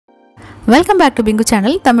Welcome back to Bingu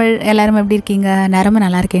channel. Tamil எல்லாரும் எப்படி இருக்கீங்க? நான்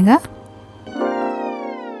நல்லா இருக்கேங்க.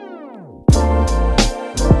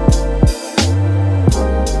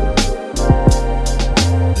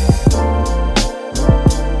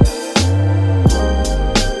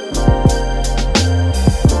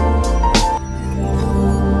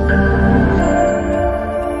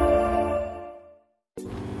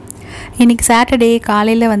 இன்னைக்கு சாட்டர்டே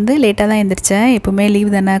காலையில் வந்து லேட்டாக தான் எழுந்திரிச்சேன். எப்போவுமே லீவ்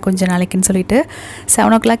தானே கொஞ்சம் நாளைக்குன்னு சொல்லிட்டு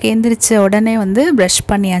 7 o'clock எழுந்திரிச்ச உடனே வந்து ப்ரஷ்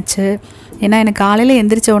பண்ணியாச்சு. ஏன்னா எனக்கு காலையில்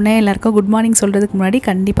எழுந்திரிச்ச உடனே எல்லாருக்கும் குட் மார்னிங் சொல்கிறதுக்கு முன்னாடி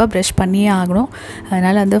கண்டிப்பாக ப்ரஷ் பண்ணியே ஆகணும்.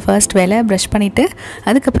 அதனால் வந்து ஃபர்ஸ்ட் வேலை ப்ரஷ் பண்ணிவிட்டு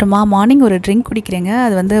அதுக்கப்புறமா மார்னிங் ஒரு ட்ரிங்க் குடிக்கிறேங்க.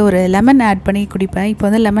 அது வந்து ஒரு லெமன் ஆட் பண்ணி குடிப்பேன். இப்போ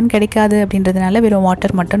வந்து லெமன் கிடைக்காது அப்படின்றதுனால வெறும்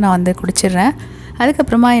வாட்டர் மட்டும் நான் வந்து குடிச்சிடுறேன்.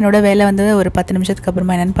 அதுக்கப்புறமா என்னோடய வேலை வந்து ஒரு 10 நிமிஷத்துக்கு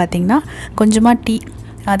அப்புறமா என்னென்னு பார்த்தீங்கன்னா கொஞ்சமாக டீ,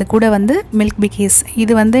 அது கூட வந்து மில்க் பிக்கீஸ்.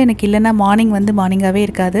 இது வந்து எனக்கு இல்லைன்னா மார்னிங் வந்து மார்னிங்காகவே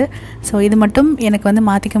இருக்காது. ஸோ இது மட்டும் எனக்கு வந்து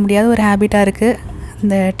மாற்றிக்க முடியாத ஒரு ஹேபிட்டாக இருக்குது.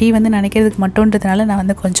 இந்த டீ வந்து நினைக்கிறதுக்கு மட்டும்ன்றதுனால நான்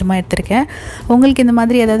வந்து கொஞ்சமாக எடுத்திருக்கேன். உங்களுக்கு இந்த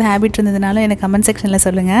மாதிரி ஏதாவது ஹேபிட் இருந்ததுனால எனக்கு கமெண்ட் செக்ஷனில்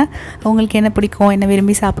சொல்லுங்கள். உங்களுக்கு என்ன பிடிக்கும், என்ன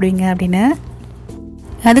விரும்பி சாப்பிடுவீங்க அப்படின்னு.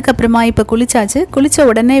 அதுக்கப்புறமா இப்போ குளித்த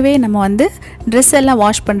உடனேவே நம்ம வந்து ட்ரெஸ் எல்லாம்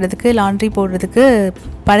வாஷ் பண்ணுறதுக்கு, லாண்ட்ரி போடுறதுக்கு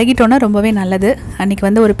பழகிட்டோன்னா ரொம்பவே நல்லது. அன்றைக்கி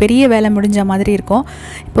வந்து ஒரு பெரிய வேலை முடிஞ்ச மாதிரி இருக்கும்.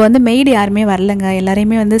 இப்போ வந்து மெய்டு யாருமே வரலைங்க,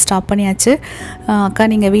 எல்லாரையுமே வந்து ஸ்டாப் பண்ணியாச்சு. அக்கா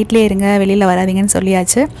நீங்கள் வீட்டிலே இருங்க, வெளியில் வராதிங்கன்னு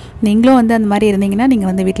சொல்லியாச்சு. நீங்களும் வந்து அந்த மாதிரி இருந்தீங்கன்னா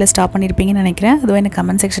நீங்கள் வந்து வீட்டில் ஸ்டாப் பண்ணியிருப்பீங்கன்னு நினைக்கிறேன். அதுவும் எனக்கு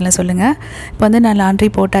கமெண்ட் செக்ஷனில் சொல்லுங்கள். இப்போ வந்து நான்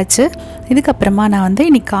லாண்ட்ரி போட்டாச்சு. இதுக்கப்புறமா நான் வந்து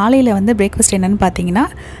இன்றைக்கி காலையில் வந்து பிரேக்ஃபாஸ்ட் என்னென்னு பார்த்தீங்கன்னா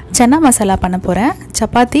சன்னா மசாலா பண்ண போகிறேன்.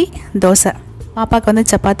 சப்பாத்தி, தோசை. பாப்பாவுக்கு வந்து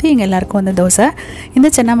சப்பாத்தி, எங்கள் எல்லாேருக்கும் வந்து தோசை. இந்த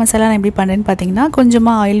சன்னா மசாலா நான் எப்படி பண்ணுறேன்னு பார்த்தீங்கன்னா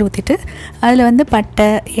கொஞ்சமாக ஆயில் ஊற்றிட்டு அதில் வந்து பட்டை,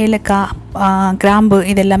 ஏலக்காய், கிராம்பு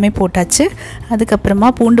இது எல்லாமே போட்டாச்சு. அதுக்கப்புறமா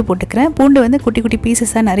பூண்டு போட்டுக்கிறேன். பூண்டு வந்து குட்டி குட்டி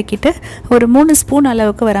பீசஸாக நறுக்கிட்டு ஒரு 3 ஸ்பூன்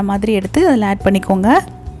அளவுக்கு வர மாதிரி எடுத்து அதில் ஆட் பண்ணிக்கோங்க.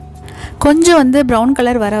 கொஞ்சம் வந்து ப்ரௌன்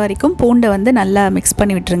கலர் வர வரைக்கும் பூண்டை வந்து நல்லா மிக்ஸ்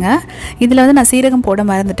பண்ணி விட்டுருங்க. இதில் வந்து நான் சீரகம் போட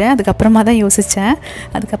மறந்துட்டேன். அதுக்கப்புறமா தான் யோசித்தேன்.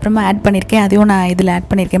 அதுக்கப்புறமா ஆட் பண்ணியிருக்கேன். அதையும் நான் இதில் ஆட்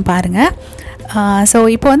பண்ணியிருக்கேன் பாருங்கள். ஸோ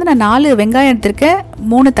இப்போ வந்து நான் 4 வெங்காயம் எடுத்திருக்கேன்,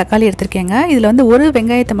 3 தக்காளி எடுத்திருக்கேங்க. இதில் வந்து ஒரு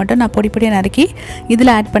வெங்காயத்தை மட்டும் நான் பொடியாக நறுக்கி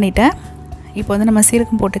இதில் ஆட் பண்ணிட்டேன். இப்போ வந்து நம்ம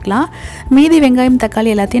சீரகம் போட்டுக்கலாம். மீதி வெங்காயம்,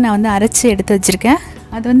 தக்காளி எல்லாத்தையும் நான் வந்து அரைச்சி எடுத்து வச்சுருக்கேன்.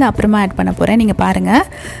 அது வந்து அப்புறமா ஆட் பண்ண போகிறேன். நீங்கள் பாருங்கள்.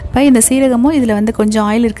 இப்போ இந்த சீரகமும் இதில் வந்து கொஞ்சம்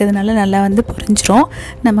ஆயில் இருக்கிறதுனால நல்லா வந்து புரிஞ்சிரும்.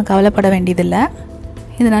 நம்ம கவலைப்பட வேண்டியதில்லை.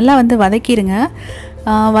 இது நல்லா வந்து வதக்கிடுங்க.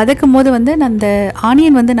 வதக்கும் போது வந்து அந்த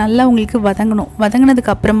ஆனியன் வந்து நல்லா உங்களுக்கு வதங்கணும்.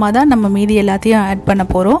 வதங்கினதுக்கு அப்புறமா தான் நம்ம மீதி எல்லாத்தையும் ஆட் பண்ண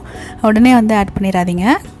போகிறோம். உடனே வந்து ஆட் பண்ணிடாதீங்க.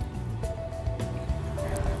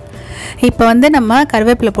 இப்போ வந்து நம்ம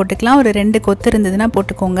கருவேப்பிலை போட்டுக்கலாம். ஒரு 2 கொத்து இருந்ததுன்னா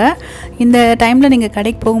போட்டுக்கோங்க. இந்த டைமில் நீங்கள்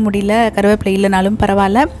கடைக்கு போக முடியல, கருவேப்பிலை இல்லைனாலும்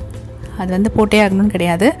பரவாயில்ல, அது வந்து போட்டே ஆகணும்னு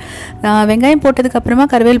கிடையாது. வெங்காயம் போட்டதுக்கப்புறமா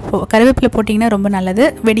கருவேப்பிலை போட்டிங்கன்னா ரொம்ப நல்லது,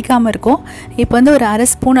 வெடிக்காமல் இருக்கும். இப்போ வந்து ஒரு 1/2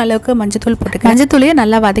 ஸ்பூன் அளவுக்கு மஞ்சத்தூள் போட்டுக்கலாம். மஞ்சத்தூளையும்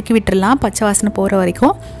நல்லா வதக்கி விட்டுடலாம் பச்சை வாசனை போகிற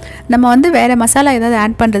வரைக்கும். நம்ம வந்து வேறு மசாலா ஏதாவது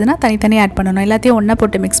ஆட் பண்ணுறதுனா தனித்தனியாக ஆட் பண்ணணும். எல்லாத்தையும் ஒன்றா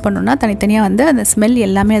போட்டு மிக்ஸ் பண்ணணும்னா தனித்தனியாக வந்து அந்த ஸ்மெல்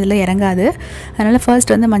எல்லாமே அதில் இறங்காது. அதனால்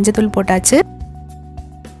ஃபர்ஸ்ட் வந்து மஞ்சத்தூள் போட்டாச்சு.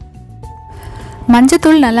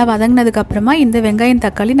 மஞ்சத்தூள் நல்லா வதங்கினதுக்கப்புறமா இந்த வெங்காயம்,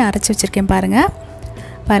 தக்காளி நான் அரைச்சி வச்சுருக்கேன் பாருங்கள்.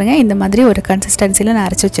 இந்த மாதிரி ஒரு கன்சிஸ்டன்சியில் நான்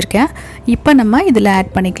அரைச்சி வச்சுருக்கேன். இப்போ நம்ம இதில்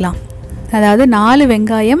ஆட் பண்ணிக்கலாம். அதாவது 4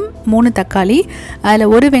 வெங்காயம், 3 தக்காளி.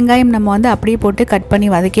 அதில் ஒரு வெங்காயம் நம்ம வந்து அப்படியே போட்டு கட் பண்ணி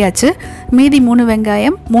வதக்கியாச்சு. மீதி 3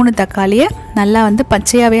 வெங்காயம், 3 தக்காளியை நல்லா வந்து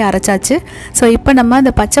பச்சையாகவே அரைச்சாச்சு. ஸோ இப்போ நம்ம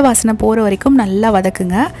அந்த பச்சை வாசனை போகிற வரைக்கும் நல்லா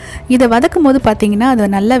வதக்குங்க. இதை வதக்கும் போது பார்த்திங்கன்னா அது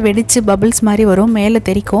நல்லா வெடித்து பபிள்ஸ் மாதிரி வரும், மேலே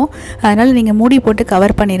தெரிக்கும். அதனால் நீங்கள் மூடி போட்டு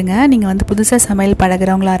கவர் பண்ணிடுங்க. நீங்கள் வந்து புதுசாக சமையல்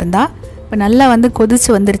பழகிறவங்களா இருந்தால். இப்போ நல்லா வந்து கொதிச்சு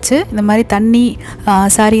வந்துருச்சு. இந்த மாதிரி தண்ணி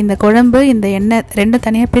இந்த குழம்பு, இந்த எண்ணெய் ரெண்டும்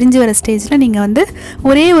தனியாக பிரிஞ்சு வர ஸ்டேஜில் நீங்கள் வந்து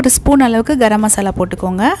ஒரே ஒரு ஸ்பூன் அளவுக்கு கரம் மசாலா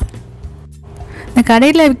போட்டுக்கோங்க. இந்த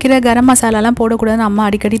கடையில் விற்கிற கரம் மசாலாலாம் போடக்கூடாதுன்னு அம்மா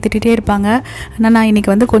அடிக்கடி திட்டிகிட்டே இருப்பாங்க. ஆனால் நான் இன்றைக்கி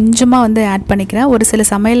வந்து கொஞ்சமாக வந்து ஆட் பண்ணிக்கிறேன். ஒரு சில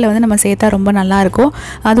சமையலில் வந்து நம்ம சேர்த்தா ரொம்ப நல்லாயிருக்கும்.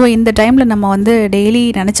 அதுவும் இந்த டைமில் நம்ம வந்து டெய்லி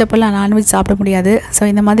நினச்சப்பெல்லாம் நான்வெஜ் சாப்பிட முடியாது. ஸோ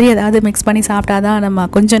இந்த மாதிரி ஏதாவது மிக்ஸ் பண்ணி சாப்பிட்டா தான் நம்ம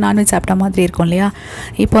கொஞ்சம் நான்வெஜ் சாப்பிட்ட மாதிரி இருக்கும் இல்லையா.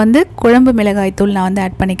 இப்போ வந்து குழம்பு மிளகாய் தூள் நான் வந்து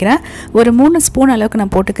ஆட் பண்ணிக்கிறேன். ஒரு 3 ஸ்பூன் அளவுக்கு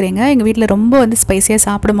நான் போட்டுக்கிறேங்க. எங்கள் வீட்டில் ரொம்ப வந்து ஸ்பைஸியாக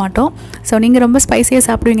சாப்பிட மாட்டோம். ஸோ நீங்கள் ரொம்ப ஸ்பைஸியாக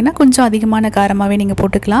சாப்பிடுவீங்கன்னா கொஞ்சம் அதிகமான காரமாகவே நீங்கள்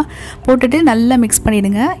போட்டுக்கலாம். போட்டுட்டு நல்லா மிக்ஸ்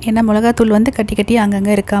பண்ணிவிடுங்க. ஏன்னா மிளகாத்தூள் வந்து கட்டி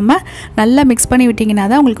அங்கங்கே இருக்காமல் நல்லா மிக்ஸ் பண்ணி விட்டிங்கன்னா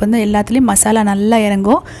தான் உங்களுக்கு வந்து எல்லாத்துலேயும் மசாலா நல்லா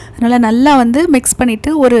இறங்கும். அதனால் நல்லா வந்து மிக்ஸ்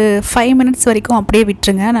பண்ணிவிட்டு ஒரு 5 மினிட்ஸ் வரைக்கும் அப்படியே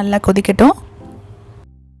விட்டுருங்க, நல்லா கொதிக்கட்டும்.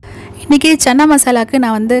 இன்றைக்கி சன்னா மசாலாவுக்கு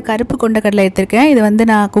நான் வந்து கருப்பு கொண்டக்கடலை எடுத்திருக்கேன். இது வந்து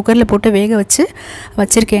நான் குக்கரில் போட்டு வேக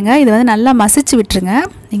வச்சுருக்கேங்க. இது வந்து நல்லா மசிச்சு விட்டுருங்க.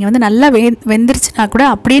 நீங்கள் வந்து நல்லா வெந்துருச்சுன்னா கூட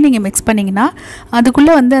அப்படியே நீங்கள் மிக்ஸ் பண்ணிங்கன்னா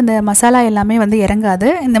அதுக்குள்ளே வந்து அந்த மசாலா எல்லாமே வந்து இறங்காது.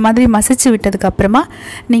 இந்த மாதிரி மசிச்சு விட்டதுக்கப்புறமா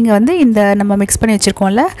நீங்கள் வந்து இந்த நம்ம மிக்ஸ் பண்ணி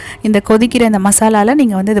வச்சுருக்கோம்ல, இந்த கொதிக்கிற இந்த மசாலாவில்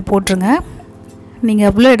நீங்கள் வந்து இதை போட்டுருங்க. நீங்கள்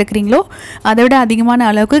எவ்வளோ எடுக்கிறீங்களோ அதை விட அதிகமான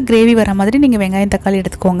அளவுக்கு கிரேவி வர மாதிரி நீங்கள் வெங்காயம் தக்காளி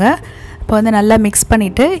எடுத்துக்கோங்க. இப்போ வந்து நல்லா மிக்ஸ்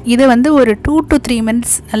பண்ணிவிட்டு இதை வந்து ஒரு 2 to 3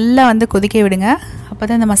 minutes நல்லா வந்து கொதிக்க விடுங்க. அப்போ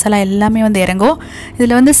தான் இந்த மசாலா எல்லாமே வந்து இறங்கும்.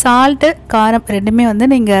 இதில் வந்து சால்ட்டு காரம் ரெண்டுமே வந்து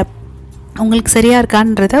நீங்கள் உங்களுக்கு சரியாக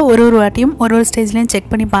இருக்கான்றதை ஒரு வாட்டியும் ஒரு ஸ்டேஜ்லேயும்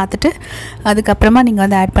செக் பண்ணி பார்த்துட்டு அதுக்கப்புறமா நீங்கள்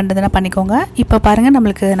வந்து ஆட் பண்ணுறதுனா பண்ணிக்கோங்க. இப்போ பாருங்கள்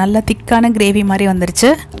நம்மளுக்கு நல்லா திக்கான கிரேவி மாதிரி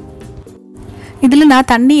வந்துருச்சு. இதில் நான்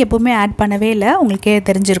தண்ணி எப்போவுமே ஆட் பண்ணவே இல்லை, உங்களுக்கே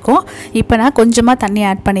தெரிஞ்சிருக்கும். இப்போ நான் கொஞ்சமாக தண்ணி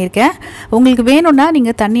ஆட் பண்ணியிருக்கேன். உங்களுக்கு வேணும்னா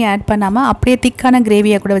நீங்கள் தண்ணி ஆட் பண்ணாமல் அப்படியே திக்கான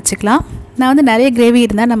கிரேவியாக கூட வச்சுக்கலாம். நான் வந்து நிறைய கிரேவி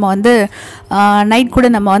இருந்தால் நம்ம வந்து நைட் கூட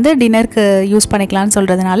நம்ம வந்து டின்னருக்கு யூஸ் பண்ணிக்கலாம்னு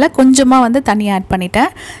சொல்கிறதுனால கொஞ்சமாக வந்து தண்ணி ஆட்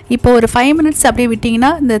பண்ணிட்டேன். இப்போ ஒரு 5 minutes அப்படியே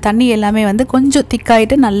விட்டிங்கன்னா இந்த தண்ணி எல்லாமே வந்து கொஞ்சம்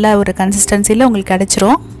திக்காயிட்டு நல்ல ஒரு கன்சிஸ்டன்சியில் உங்களுக்கு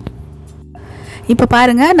கிடச்சிரும். இப்போ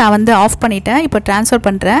பாருங்கள் நான் வந்து ஆஃப் பண்ணிட்டேன். இப்போ ட்ரான்ஸ்ஃபர்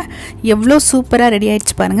பண்ணுறேன். எவ்வளோ சூப்பராக ரெடி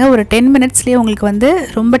ஆகிடுச்சு பாருங்கள். ஒரு 10 minutesலேயே உங்களுக்கு வந்து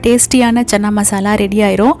ரொம்ப டேஸ்டியான சன்னா மசாலா ரெடி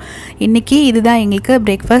ஆயிரும். இன்றைக்கி இதுதான் எங்களுக்கு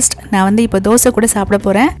பிரேக்ஃபாஸ்ட். நான் வந்து இப்போ தோசை கூட சாப்பிட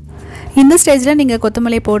போகிறேன். இந்த ஸ்டேஜில் நீங்கள்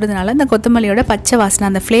கொத்தமல்லி போடுறதுனால இந்த கொத்தமல்லியோட பச்சை வாசனை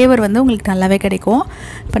அந்த ஃப்ளேவர் வந்து உங்களுக்கு நல்லாவே கிடைக்கும்.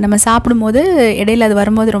 இப்போ நம்ம சாப்பிடும்போது இடையில அது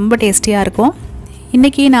வரும்போது ரொம்ப டேஸ்டியாக இருக்கும்.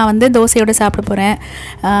 இன்றைக்கி நான் வந்து தோசையோடு சாப்பிட போகிறேன்.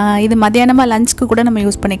 இது மத்தியானமாக லஞ்சுக்கு கூட நம்ம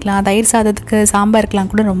யூஸ் பண்ணிக்கலாம். தயிர் சாதத்துக்கு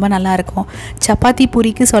சாம்பாருக்கெலாம் கூட ரொம்ப நல்லாயிருக்கும். சப்பாத்தி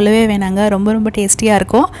பூரிக்கு சொல்லவே வேணாங்க, ரொம்ப ரொம்ப டேஸ்டியாக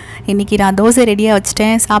இருக்கும். இன்றைக்கி நான் தோசை ரெடியாக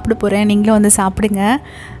வச்சுட்டேன், சாப்பிட போகிறேன். நீங்களும் வந்து சாப்பிடுங்க.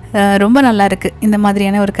 ரொம்ப நல்லாயிருக்கு இந்த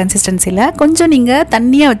மாதிரியான ஒரு கன்சிஸ்டன்சியில். கொஞ்சம் நீங்கள்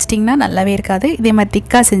தண்ணியாக வச்சிட்டிங்கன்னா நல்லாவே இருக்காது. இதே மாதிரி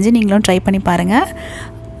திக்காக செஞ்சு நீங்களும் ட்ரை பண்ணி பாருங்கள்.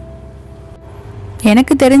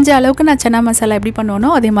 எனக்கு தெரிஞ்ச அளவுக்கு நான் சன்னா மசாலா எப்படி பண்ணுவேனோ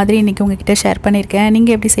அதே மாதிரி இன்றைக்கி உங்ககிட்ட ஷேர் பண்ணியிருக்கேன்.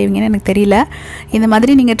 நீங்கள் எப்படி செய்வீங்கன்னு எனக்கு தெரியல. இந்த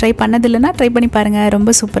மாதிரி நீங்கள் ட்ரை பண்ணதில்லைன்னா ட்ரை பண்ணி பாருங்கள்,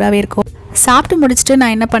 ரொம்ப சூப்பராகவே இருக்கும். சாப்பிட்டு முடிச்சுட்டு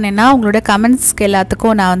நான் என்ன பண்ணேன்னா உங்களோட கமெண்ட்ஸ்க்கு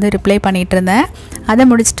எல்லாத்துக்கும் நான் வந்து ரிப்ளை பண்ணிகிட்டு இருந்தேன். அதை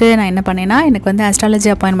முடிச்சுட்டு நான் என்ன பண்ணேன்னா எனக்கு வந்து அஸ்ட்ராலஜி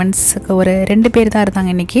அப்பாயின்மெண்ட்ஸுக்கு ஒரு 2 பேர் தான்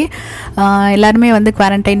இருந்தாங்க இன்றைக்கி. எல்லாருமே வந்து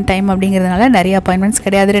குவாரண்டைன் டைம் அப்படிங்கிறதுனால நிறைய அப்பாயின்மெண்ட்ஸ்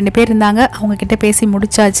கிடையாது. 2 பேர் இருந்தாங்க. அவங்கக்கிட்ட பேசி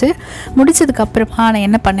முடிச்சாச்சு. முடிச்சதுக்கப்புறமா நான்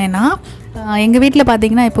என்ன பண்ணேன்னா எங்கள் வீட்டில்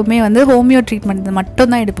பார்த்திங்கன்னா எப்போவுமே வந்து ஹோமியோ ட்ரீட்மெண்ட்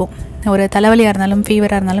மட்டும்தான் எடுப்போம். ஒரு தலைவலியாக இருந்தாலும்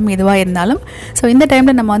ஃபீவராக இருந்தாலும் எதுவாக இருந்தாலும். ஸோ இந்த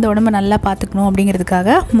டைமில் நம்ம வந்து உடம்பை நல்லா பார்த்துக்கணும்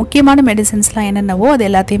அப்படிங்கிறதுக்காக முக்கியமான மெடிசன்ஸ்லாம் என்னென்னவோ அது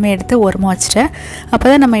எல்லாத்தையுமே எடுத்து ஓரமாக வச்சுட்டேன். அப்போ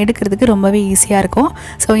தான் நம்ம எடுக்கிறதுக்கு ரொம்பவே ஈஸியாக இருக்கும்.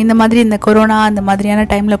 ஸோ இந்த மாதிரி இந்த கொரோனா அந்த மாதிரியான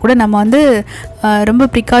டைமில் கூட நம்ம வந்து ரொம்ப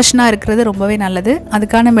ப்ரிகாஷனாக இருக்கிறது ரொம்பவே நல்லது.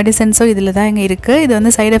 அதுக்கான மெடிசன்ஸும் இதில் தான் இங்கே இருக்குது. இது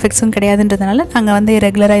வந்து சைடு எஃபெக்ட்ஸும் கிடையாதுன்றதுனால நாங்கள் வந்து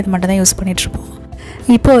ரெகுலராக இது மட்டும் தான் யூஸ் பண்ணிகிட்ருப்போம்.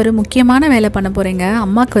 இப்போ ஒரு முக்கியமான வேலை பண்ண போகிறேங்க.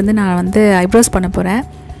 அம்மாவுக்கு வந்து நான் வந்து ஐப்ரோஸ் பண்ண போகிறேன்.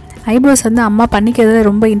 ஐப்ரோஸ் வந்து அம்மா பண்ணிக்கிறதுல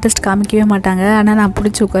ரொம்ப இன்ட்ரெஸ்ட் காமிக்கவே மாட்டாங்க. ஆனால் நான்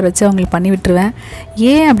பிடிச்சி உட்கார வச்சு அவங்களுக்கு பண்ணி விட்டுருவேன்.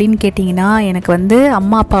 ஏன் அப்படின்னு கேட்டிங்கன்னா எனக்கு வந்து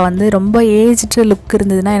அம்மா அப்பா வந்து ரொம்ப ஏஜ்டு லுக்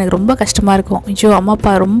இருந்ததுன்னா எனக்கு ரொம்ப கஷ்டமாக இருக்கும். ஐயோ அம்மா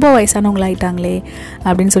அப்பா ரொம்ப வயசானவங்களாகிட்டாங்களே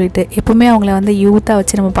அப்படின்னு சொல்லிட்டு எப்போவுமே அவங்கள வந்து யூத்தாக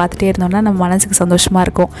வச்சு நம்ம பார்த்துட்டே இருந்தோம்னா நம்ம மனசுக்கு சந்தோஷமாக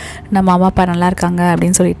இருக்கும். நம்ம அம்மா அப்பா நல்லா இருக்காங்க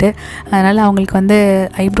அப்படின்னு சொல்லிட்டு. அதனால் அவங்களுக்கு வந்து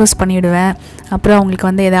ஐப்ரோஸ் பண்ணிவிடுவேன். அப்புறம் அவங்களுக்கு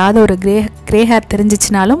வந்து ஏதாவது ஒரு க்ரே ஹேர்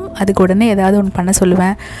தெரிஞ்சிச்சினாலும் அதுக்கு உடனே ஏதாவது ஒன்று பண்ண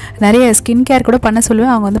சொல்லுவேன். நிறைய ஸ்கின் கேர் கூட பண்ண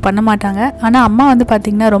சொல்லுவேன். அவங்க வந்து பண்ண மாட்டாங்க. ஆனால் அம்மா வந்து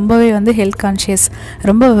பார்த்திங்கன்னா ரொம்பவே வந்து ஹெல்த் கான்ஷியஸ்,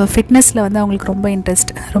 ரொம்ப ஃபிட்னஸில் வந்து அவங்களுக்கு ரொம்ப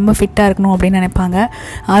இன்ட்ரெஸ்ட், ரொம்ப ஃபிட்டாக இருக்கணும் அப்படின்னு நினைப்பாங்க.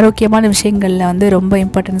 ஆரோக்கியமான விஷயங்களில் வந்து ரொம்ப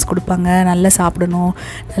இம்பார்ட்டன்ஸ் கொடுப்பாங்க. நல்லா சாப்பிடணும்,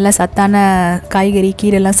 நல்லா சத்தான காய்கறி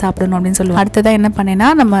கீரைலாம் சாப்பிடணும் அப்படின்னு சொல்லுவாங்க. அடுத்ததாக என்ன பண்ணேன்னா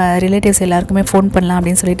நம்ம ரிலேட்டிவ்ஸ் எல்லாருக்குமே ஃபோன் பண்ணலாம்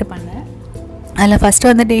அப்படின்னு சொல்லிட்டு பண்ணேன். அதில் ஃபஸ்ட்டு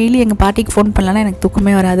வந்து டெய்லி எங்கள் பாட்டிக்கு ஃபோன் பண்ணலான்னா எனக்கு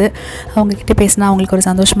தூக்கமே வராது. அவங்கக்கிட்ட பேசினா அவங்களுக்கு ஒரு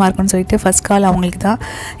சந்தோஷமாக இருக்கும்னு சொல்லிட்டு ஃபஸ்ட் கால் அவங்களுக்கு தான்.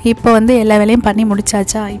 இப்போ வந்து எல்லா வேலையும் பண்ணி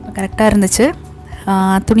முடிச்சாச்சா, இப்போ கரெக்டாக இருந்துச்சு.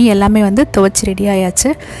 துணி எல்லாமே வந்து துவைச்சி ரெடி ஆயாச்சு.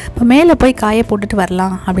 இப்போ மேலே போய் காய போட்டுட்டு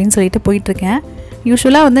வரலாம் அப்படின்னு சொல்லிட்டு போயிட்டுருக்கேன்.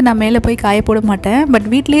 யூஸ்வலாக வந்து நான் மேலே போய் காய போட மாட்டேன். பட்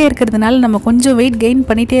வீட்லேயே இருக்கிறதுனால நம்ம கொஞ்சம் வெயிட் கெயின்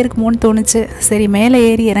பண்ணிகிட்டே இருக்குமோன்னு தோணுச்சு. சரி மேலே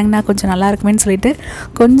ஏறி இறங்கினா கொஞ்சம் நல்லா இருக்குமேன்னு சொல்லிட்டு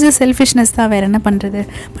கொஞ்சம் செல்ஃபிஷ்னஸ் தான், வேறு என்ன பண்ணுறது.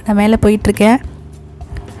 இப்போ நான் மேலே போயிட்டுருக்கேன்.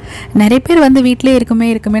 நிறைய பேர் வந்து வீட்டிலே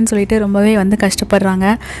இருக்குமேன்னு சொல்லிட்டு ரொம்பவே வந்து கஷ்டப்படுறாங்க.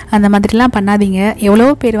 அந்த மாதிரிலாம் பண்ணாதீங்க. எவ்வளோ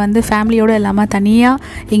பேர் வந்து ஃபேமிலியோடு இல்லாமல் தனியாக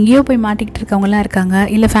எங்கேயோ போய் மாட்டிக்கிட்டு இருக்கவங்களாம் இருக்காங்க.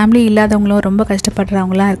 இல்லை ஃபேமிலி இல்லாதவங்களும் ரொம்ப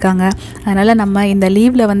கஷ்டப்படுறவங்களாம் இருக்காங்க. அதனால் நம்ம இந்த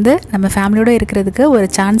லீவில் வந்து நம்ம ஃபேமிலியோடு இருக்கிறதுக்கு ஒரு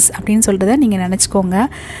சான்ஸ் அப்படின்னு சொல்கிறத நீங்கள் நினச்சிக்கோங்க.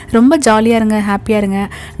 ரொம்ப ஜாலியாக இருங்க, ஹாப்பியாக இருங்க.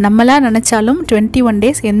 நம்மளாம் நினச்சாலும் 21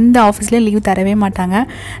 days எந்த ஆஃபீஸ்லேயும் லீவ் தரவே மாட்டாங்க.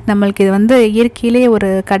 நம்மளுக்கு இது வந்து இயற்கையிலே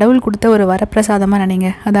ஒரு கடவுள் கொடுத்த ஒரு வரப்பிரசாதமாக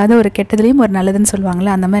நினைங்க. அதாவது ஒரு கெட்டதுலேயும் ஒரு நல்லதுன்னு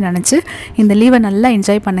சொல்லுவாங்களே, அந்த மாதிரி நினச்சி இந்த லீவை நல்லா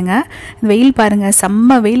என்ஜாய் பண்ணுங்கள். இந்த வெயில் பாருங்கள்,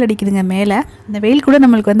 செம்ம வெயில் அடிக்குதுங்க மேலே. இந்த வெயில் கூட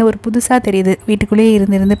நம்மளுக்கு வந்து ஒரு புதுசாக தெரியுது. வீட்டுக்குள்ளேயே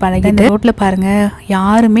இருந்து பழகி. இந்த ரோட்டில் பாருங்கள்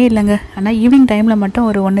யாருமே இல்லைங்க. ஆனால் ஈவினிங் டைமில் மட்டும்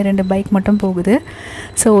ஒரு 1-2 பைக் மட்டும் போகுது.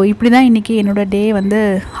 ஸோ இப்படி தான் இன்றைக்கி என்னோடய டே வந்து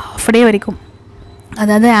ஹாஃப் டே வரைக்கும்,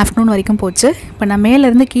 அதாவது ஆஃப்டர்நூன் வரைக்கும் போச்சு. இப்போ நான்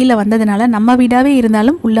மேலேருந்து கீழே வந்ததுனால நம்ம வீடாகவே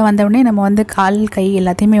இருந்தாலும் உள்ளே வந்தவுடனே நம்ம வந்து கால் கை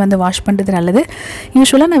எல்லாத்தையுமே வந்து வாஷ் பண்ணுறது நல்லது.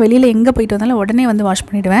 யூஸ்வலாக நான் வெளியில் எங்கே போயிட்டு வந்தாலும் உடனே வந்து வாஷ்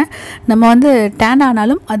பண்ணிவிடுவேன். நம்ம வந்து டேன்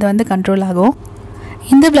ஆனாலும் அது வந்து கண்ட்ரோல் ஆகும்.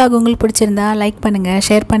 இந்த vlog உங்களுக்கு பிடிச்சிருந்தா லைக் பண்ணுங்கள்,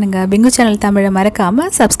 ஷேர் பண்ணுங்கள். பிங்கு சேனல் தமிழை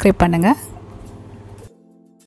மறக்காமல் சப்ஸ்கிரைப் பண்ணுங்கள்.